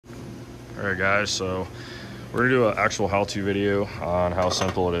Alright guys, so we're going to do an actual how-to video on how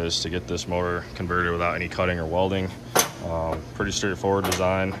simple it is to get this motor converted without any cutting or welding. Pretty straightforward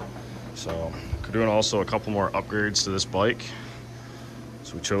design. So we're doing also a couple more upgrades to this bike.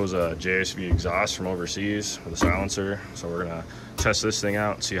 So we chose a JSV exhaust from overseas with a silencer. So we're going to test this thing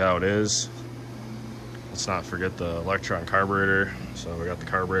out and see how it is. Let's not forget the Electron carburetor. So we got the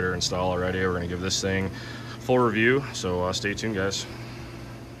carburetor installed already. We're going to give this thing a full review. So stay tuned guys.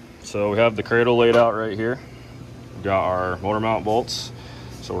 So we have the cradle laid out right here. We've got our motor mount bolts.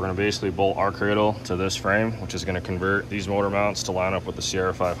 So we're going to basically bolt our cradle to this frame, which is going to convert these motor mounts to line up with the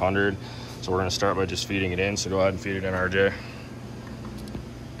CR500. So we're going to start by just feeding it in. So go ahead and feed it in, RJ.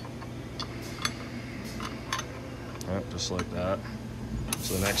 Yep, just like that.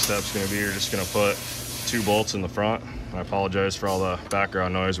 So the next step's going to be you're just going to put 2 bolts in the front. I apologize for all the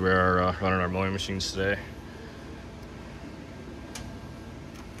background noise. We are running our milling machines today.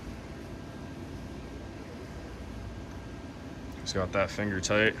 He's got that finger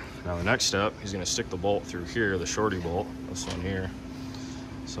tight. Now the next step, he's going to stick the bolt through here, the shorty bolt, this one here.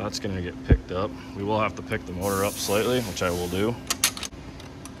 So that's going to get picked up. We will have to pick the motor up slightly, which I will do.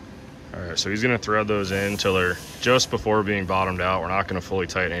 All right, so he's going to thread those in until they're just before being bottomed out. We're not going to fully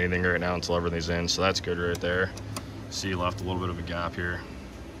tighten anything right now until everything's in, so that's good right there. See, he left a little bit of a gap here.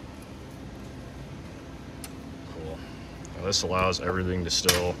 Cool. Now this allows everything to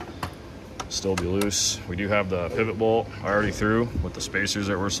still be loose. We do have the pivot bolt already through with the spacers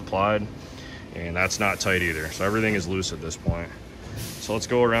that were supplied, and that's not tight either. So everything is loose at this point. So let's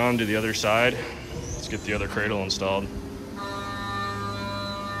go around to the other side. Let's get the other cradle installed.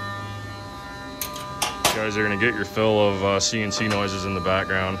 You guys are gonna get your fill of CNC noises in the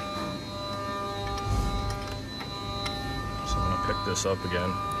background. So I'm gonna pick this up again,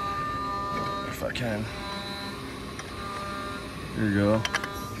 if I can. Here we go.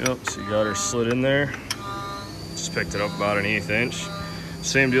 Yep, so you got her slid in there. Just picked it up about 1/8 inch.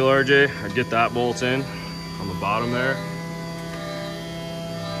 Same deal, RJ. I'd get that bolt in on the bottom there.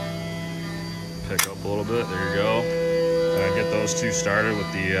 Pick up a little bit, there you go. And I'd get those 2 started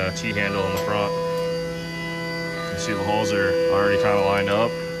with the T-handle in the front. You see the holes are already kind of lined up.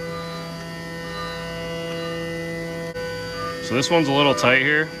 So this one's a little tight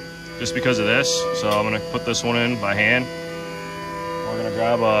here, just because of this. So I'm gonna put this one in by hand. We're gonna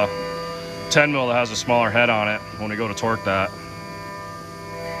grab a 10 mil that has a smaller head on it when we go to torque that.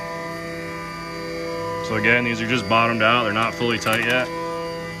 So again, these are just bottomed out. They're not fully tight yet.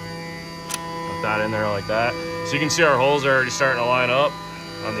 Put that in there like that. So you can see our holes are already starting to line up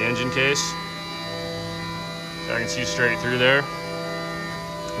on the engine case. So I can see straight through there.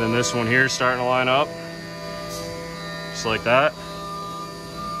 Then this one here is starting to line up. Just like that.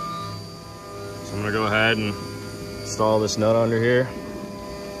 So I'm gonna go ahead and install this nut under here.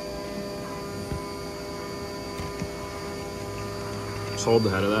 Just hold the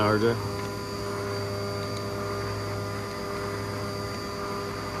head of that, RJ.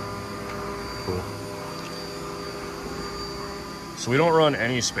 Cool. So we don't run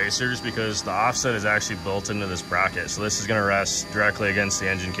any spacers because the offset is actually built into this bracket. So this is gonna rest directly against the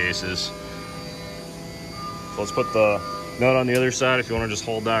engine cases. So let's put the nut on the other side if you wanna just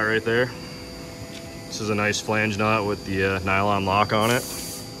hold that right there. This is a nice flange nut with the nylon lock on it.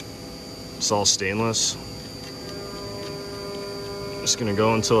 It's all stainless. Just gonna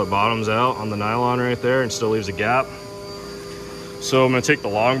go until it bottoms out on the nylon right there and still leaves a gap. So I'm gonna take the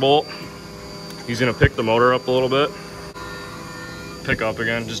long bolt. He's gonna pick the motor up a little bit. Pick up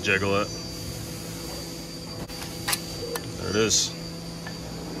again, just jiggle it. There it is.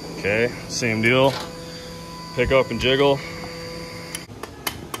 Okay, same deal. Pick up and jiggle.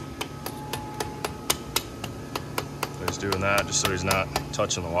 He's doing that just so he's not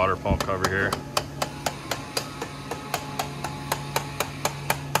touching the water pump cover here.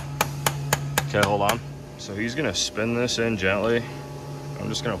 Okay, hold on. So he's gonna spin this in gently. I'm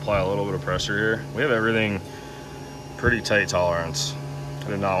just gonna apply a little bit of pressure here. We have everything pretty tight tolerance.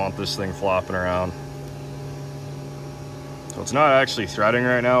 I did not want this thing flopping around. So it's not actually threading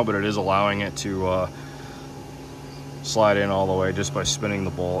right now, but it is allowing it to slide in all the way just by spinning the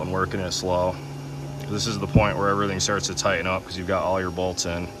bolt and working it slow. This is the point where everything starts to tighten up because you've got all your bolts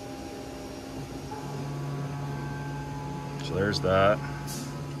in. So there's that.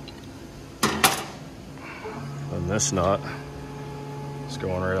 And this nut is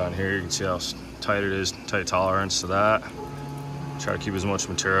going right on here. You can see how tight it is, tight tolerance to that. Try to keep as much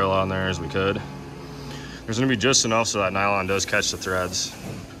material on there as we could. There's gonna be just enough so that nylon does catch the threads.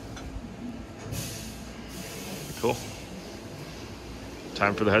 Cool.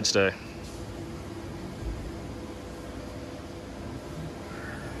 Time for the head stay.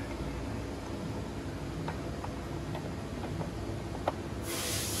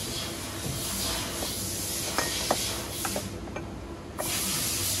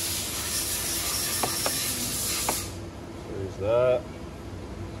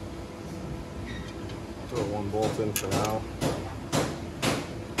 Throw one bolt in for now.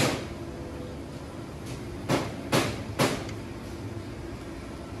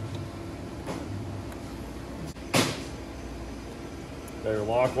 Got your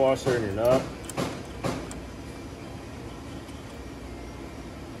lock washer and your nut.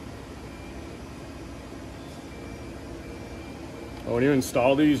 When you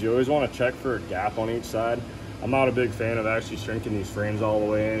install these, you always want to check for a gap on each side. I'm not a big fan of actually shrinking these frames all the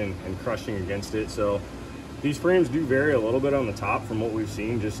way in and crushing against it. So these frames do vary a little bit on the top from what we've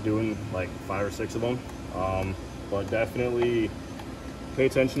seen just doing like 5 or 6 of them. But definitely pay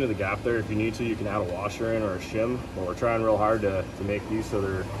attention to the gap there. If you need to, you can add a washer in or a shim, but we're trying real hard to make these so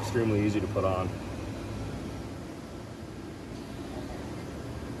they're extremely easy to put on.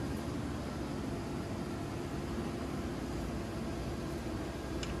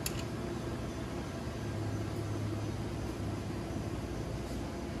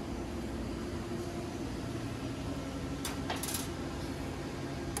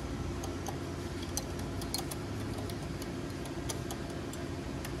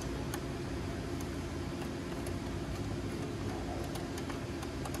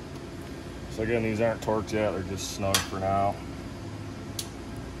 So again, these aren't torqued yet, they're just snug for now.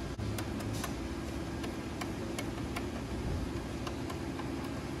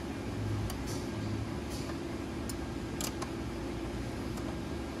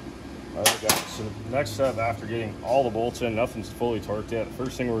 Alright guys, so the next step after getting all the bolts in, nothing's fully torqued yet. The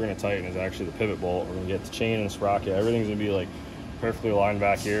first thing we're going to tighten is actually the pivot bolt. We're going to get the chain and the sprocket. Everything's going to be like perfectly aligned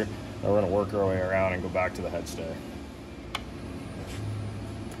back here. Then we're going to work our way around and go back to the headstay.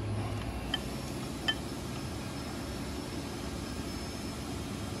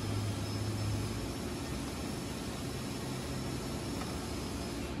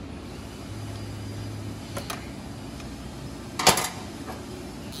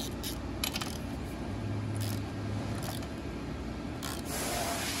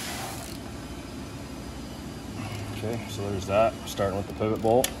 Okay, so there's that, starting with the pivot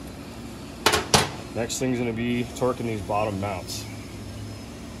bolt. Next thing's gonna be torquing these bottom mounts.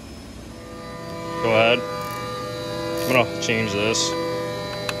 Go ahead. I'm gonna change this.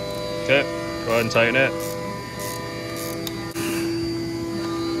 Okay, go ahead and tighten it.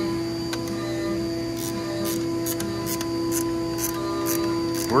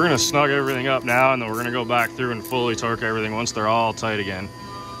 We're gonna snug everything up now, and then we're gonna go back through and fully torque everything once they're all tight again.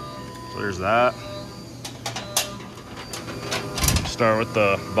 So there's that. Start with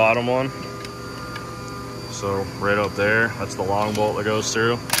the bottom one. So right up there, that's the long bolt that goes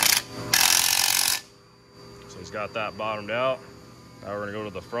through. So he's got that bottomed out. Now we're gonna go to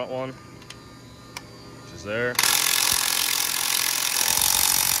the front one, which is there. Okay,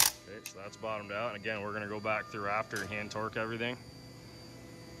 so that's bottomed out. And again, we're gonna go back through after and hand torque everything.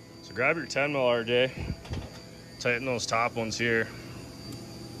 So grab your 10 mil RJ, tighten those top ones here.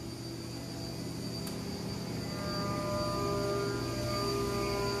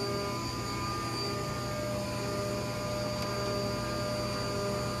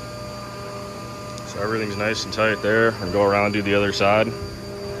 So everything's nice and tight there, and go around and do the other side.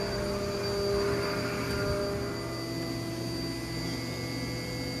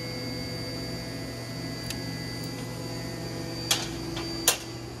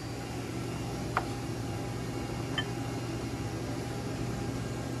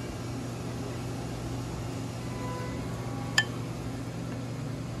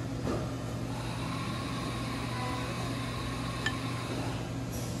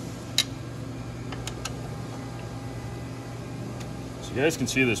 You guys can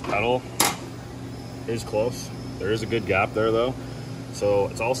see this pedal is close. There is a good gap there though. So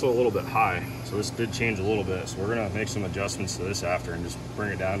it's also a little bit high. So this did change a little bit. So we're gonna make some adjustments to this after and just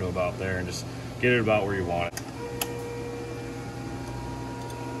bring it down to about there and just get it about where you want it.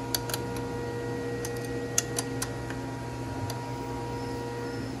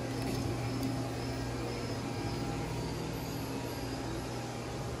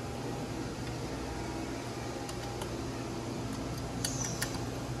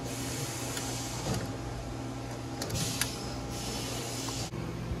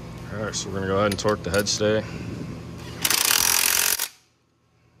 All right, so we're gonna go ahead and torque the headstay.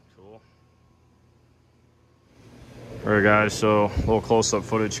 Cool. All right guys, so a little close-up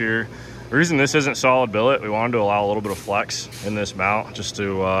footage here. The reason this isn't solid billet, we wanted to allow a little bit of flex in this mount just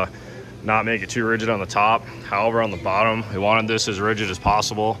to not make it too rigid on the top. However, on the bottom, we wanted this as rigid as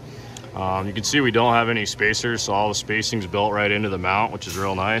possible. You can see we don't have any spacers, so all the spacing's built right into the mount, which is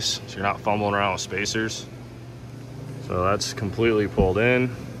real nice. So you're not fumbling around with spacers. So that's completely pulled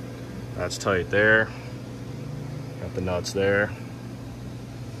in. That's tight there. Got the nuts there.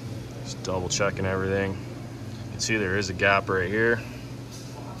 Just double checking everything. You can see there is a gap right here.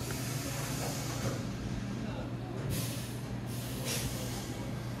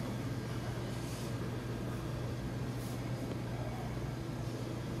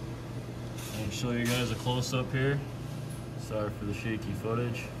 I'll show you guys a close-up here. Sorry for the shaky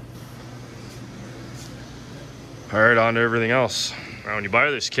footage. All right, on to everything else. Now, when you buy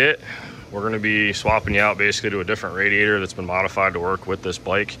this kit, we're gonna be swapping you out basically to a different radiator that's been modified to work with this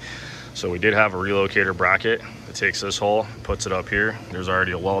bike. So we did have a relocator bracket that takes this hole, puts it up here. There's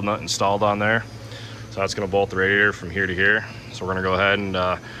already a weld nut installed on there. So that's gonna bolt the radiator from here to here. So we're gonna go ahead and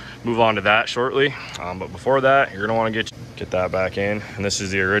move on to that shortly. But before that, you're gonna wanna get that back in. And this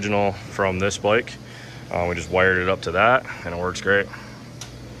is the original from this bike. We just wired it up to that and it works great.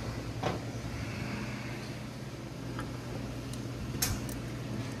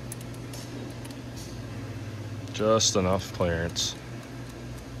 Just enough clearance.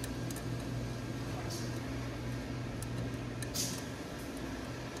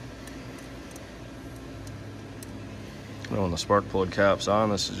 When the spark plug cap's on,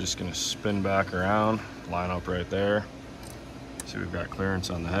 this is just gonna spin back around, line up right there. See, we've got clearance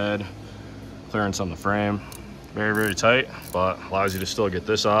on the head, clearance on the frame. Very, very tight, but allows you to still get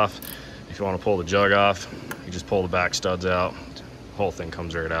this off. If you wanna pull the jug off, you just pull the back studs out. The whole thing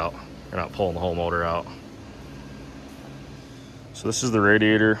comes right out. You're not pulling the whole motor out. So this is the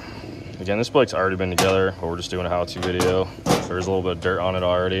radiator. Again, this bike's already been together, but we're just doing a how-to video. So there's a little bit of dirt on it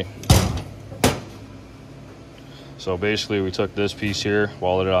already. So basically we took this piece here,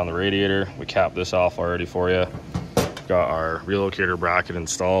 welded it on the radiator. We capped this off already for you. Got our relocator bracket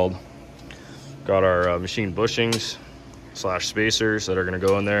installed. Got our machine bushings / spacers that are gonna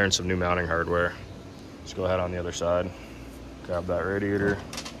go in there and some new mounting hardware. Let's go ahead on the other side. Grab that radiator,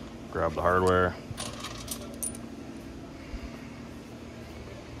 grab the hardware.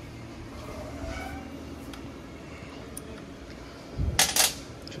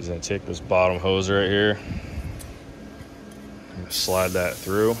 She's gonna take this bottom hose right here. Slide that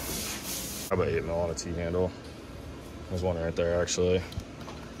through. About 8 mil on a T-handle. There's one right there actually. As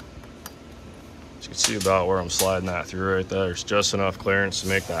you can see about where I'm sliding that through right there. There's just enough clearance to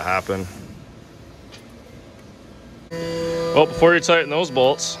make that happen. Well, before you tighten those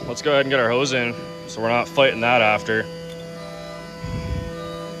bolts, let's go ahead and get our hose in so we're not fighting that after.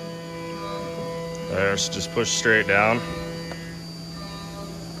 There, so just push straight down.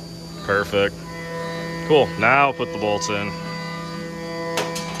 Perfect. Cool, now put the bolts in.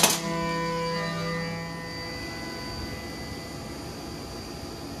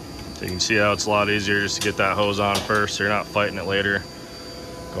 So you can see how it's a lot easier just to get that hose on first so you're not fighting it later.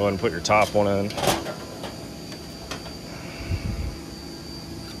 Go ahead and put your top one in.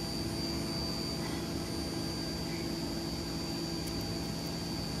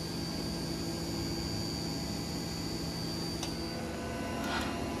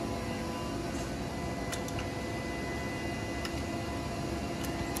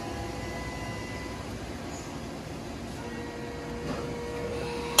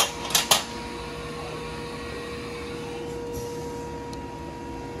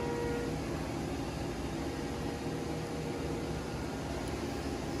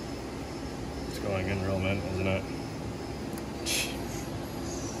 Going in real mint, isn't it?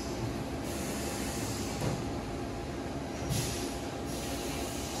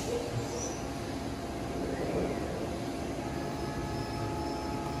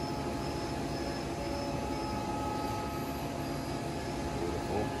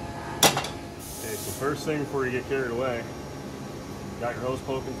 Okay, so first thing before you get carried away, got your hose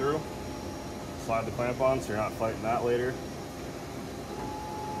poking through, slide the clamp on so you're not fighting that later.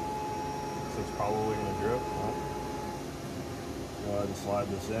 It's probably going to drip. Go ahead and slide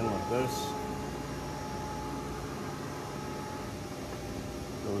this in like this.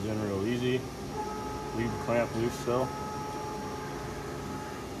 Goes in real easy. Leave the clamp loose still.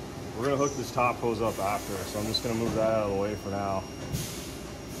 We're going to hook this top hose up after, so I'm just going to move that out of the way for now.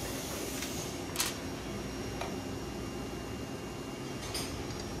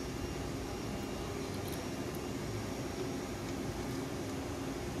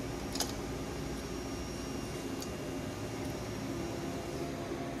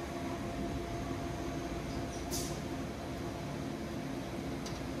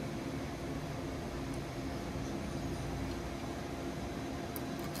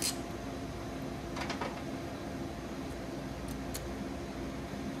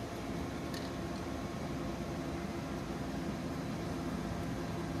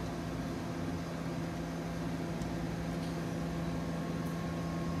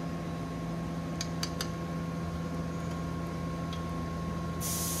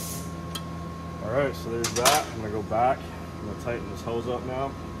 All right, so there's that. I'm gonna go back. I'm gonna tighten this hose up now.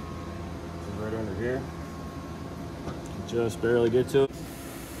 It's right under here. Just barely get to it.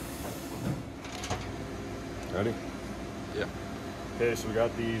 Ready? Yeah. Okay, so we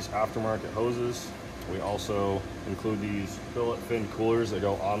got these aftermarket hoses. We also include these billet fin coolers that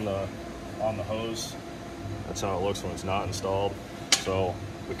go on the hose. That's how it looks when it's not installed. So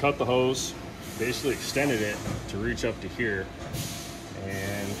we cut the hose, basically extended it to reach up to here,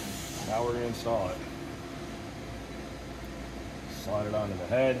 and now we're gonna install it. Slide it onto the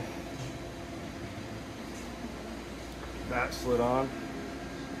head. That slid on.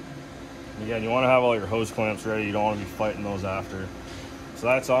 And again, you want to have all your hose clamps ready. You don't want to be fighting those after. So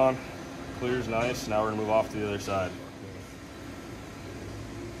that's on. Clear's nice. Now we're gonna move off to the other side.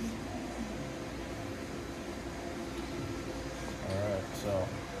 All right, so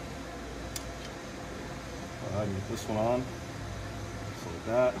go ahead and get this one on. Just like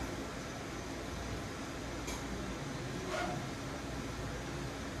that.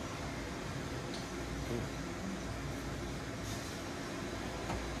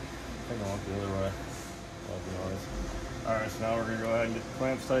 I think I went the other way. All right, so now we're gonna go ahead and get the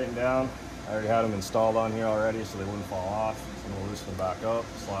clamps tightened down. I already had them installed on here already, so they wouldn't fall off. So I'm gonna loosen them back up,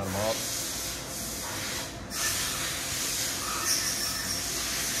 slide them up.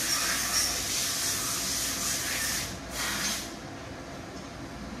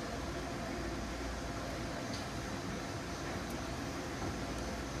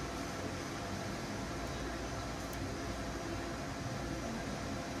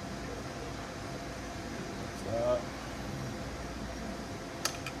 That.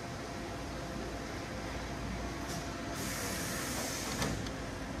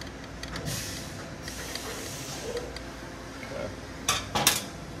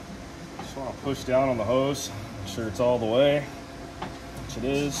 Just want to push down on the hose, make sure it's all the way, which it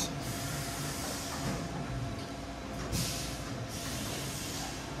is.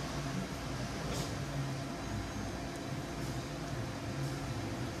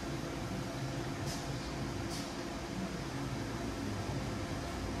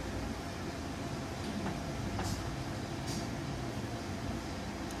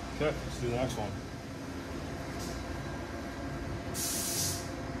 Okay, let's do the next one.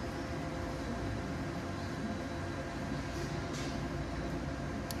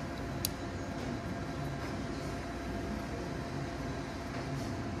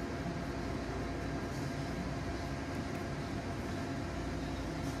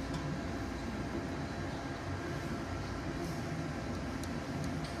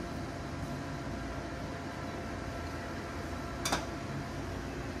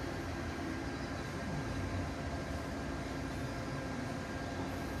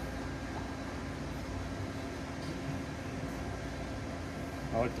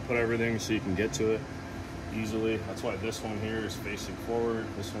 I like to put everything so you can get to it easily. That's why this one here is facing forward,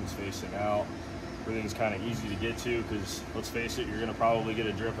 this one's facing out. Everything's kind of easy to get to because, let's face it, you're going to probably get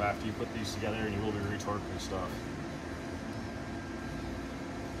a drip after you put these together and you will be retorquing stuff.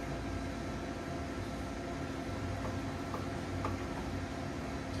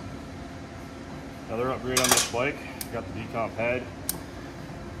 Another upgrade on this bike, got the decomp head.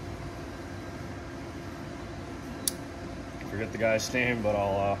 Forget the guy's name, but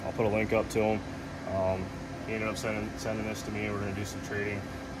I'll put a link up to him. He ended up sending this to me. We're gonna do some trading.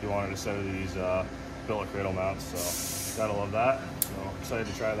 He wanted a set of these billet cradle mounts, so gotta love that. So excited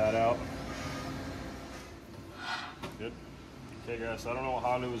to try that out. Good. Okay guys, so I don't know what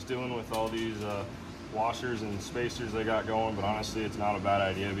Honda was doing with all these washers and spacers they got going, but honestly it's not a bad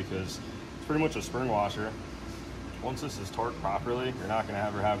idea because it's pretty much a spring washer. Once this is torqued properly, you're not gonna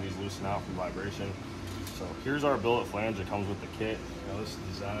ever have these loosen out from vibration. So here's our billet flange that comes with the kit. You know, this is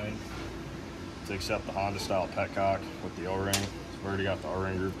designed to accept the Honda style petcock with the O-ring. So we've already got the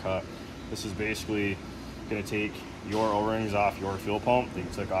O-ring groove cut. This is basically gonna take your O-rings off your fuel pump that you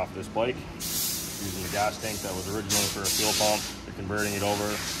took off this bike. Using the gas tank that was originally for a fuel pump, you're converting it over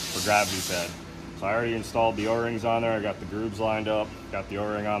for gravity fed. So I already installed the O-rings on there. I got the grooves lined up, got the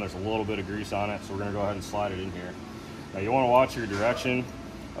O-ring on. There's a little bit of grease on it, so we're gonna go ahead and slide it in here. Now you wanna watch your direction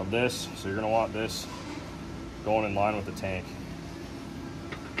of this. So you're gonna want this going in line with the tank.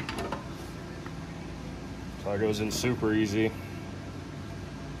 So that goes in super easy.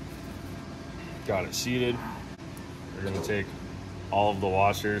 Got it seated. We're gonna take all of the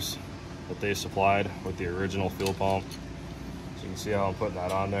washers that they supplied with the original fuel pump. So you can see how I'm putting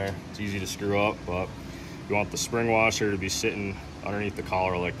that on there. It's easy to screw up, but you want the spring washer to be sitting underneath the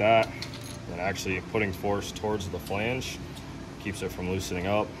collar like that. And actually putting force towards the flange keeps it from loosening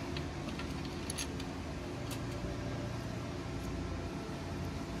up.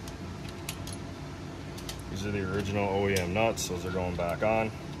 These are the original OEM nuts. Those are going back on.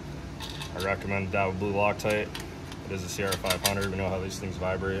 I recommend that with blue Loctite. It is a CR500. We know how these things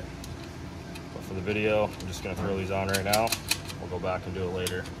vibrate. But for the video, I'm just gonna throw these on right now. We'll go back and do it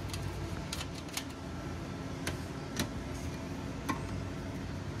later.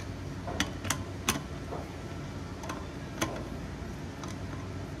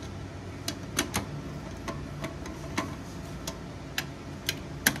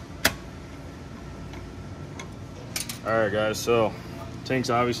 Alright guys, so tank's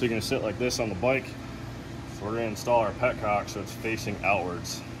obviously going to sit like this on the bike. So we're going to install our petcock so it's facing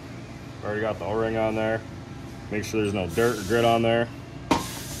outwards. Already got the O-ring on there. Make sure there's no dirt or grit on there.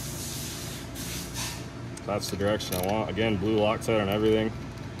 That's the direction I want. Again, blue Loctite on everything.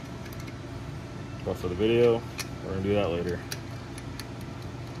 But for the video, we're going to do that later.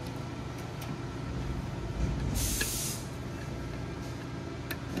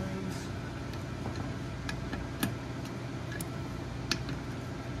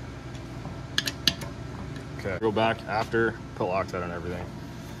 Okay, go back after, put Loctite on everything.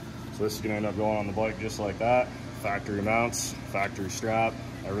 So this is gonna end up going on the bike just like that. Factory mounts, factory strap,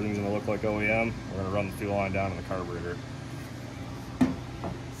 everything's gonna look like OEM. We're gonna run the fuel line down in the carburetor.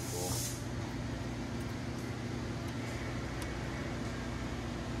 Cool.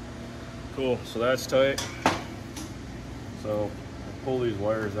 Cool, so that's tight. So I'll pull these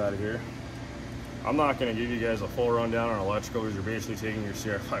wires out of here. I'm not going to give you guys a full rundown on electrical because you're basically taking your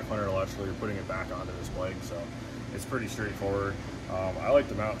CR500 electrical, you're putting it back onto this bike, so it's pretty straightforward. I like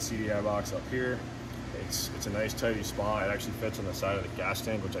to mount the CDI box up here. It's a nice tidy spot. It actually fits on the side of the gas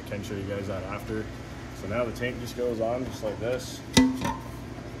tank, which I can show you guys that after. So now the tank just goes on just like this. You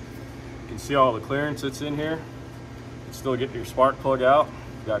can see all the clearance that's in here. You can still get your spark plug out.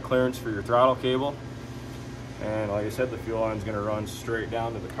 You got clearance for your throttle cable. And like I said, the fuel line is going to run straight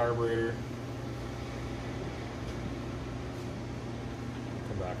down to the carburetor.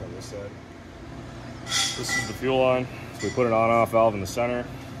 Back on this side. This is the fuel line. So we put an on-off valve in the center.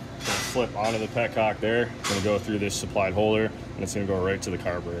 It's going to slip onto the petcock there. It's going to go through this supplied holder, and it's going to go right to the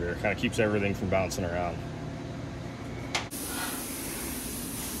carburetor. It kind of keeps everything from bouncing around.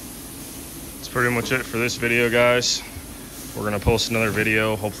 That's pretty much it for this video, guys. We're going to post another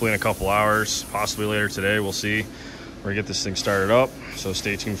video, hopefully in a couple hours, possibly later today. We'll see. We're going to get this thing started up, so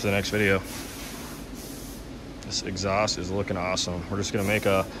stay tuned for the next video. This exhaust is looking awesome. We're just gonna make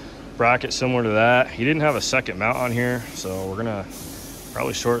a bracket similar to that. He didn't have a second mount on here, so we're gonna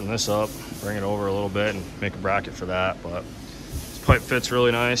probably shorten this up, bring it over a little bit and make a bracket for that. But this pipe fits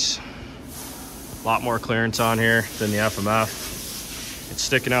really nice. A lot more clearance on here than the FMF. It's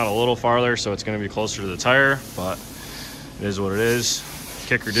sticking out a little farther, so it's gonna be closer to the tire, but it is what it is.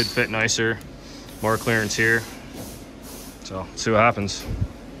 Kicker did fit nicer, more clearance here. So let's see what happens.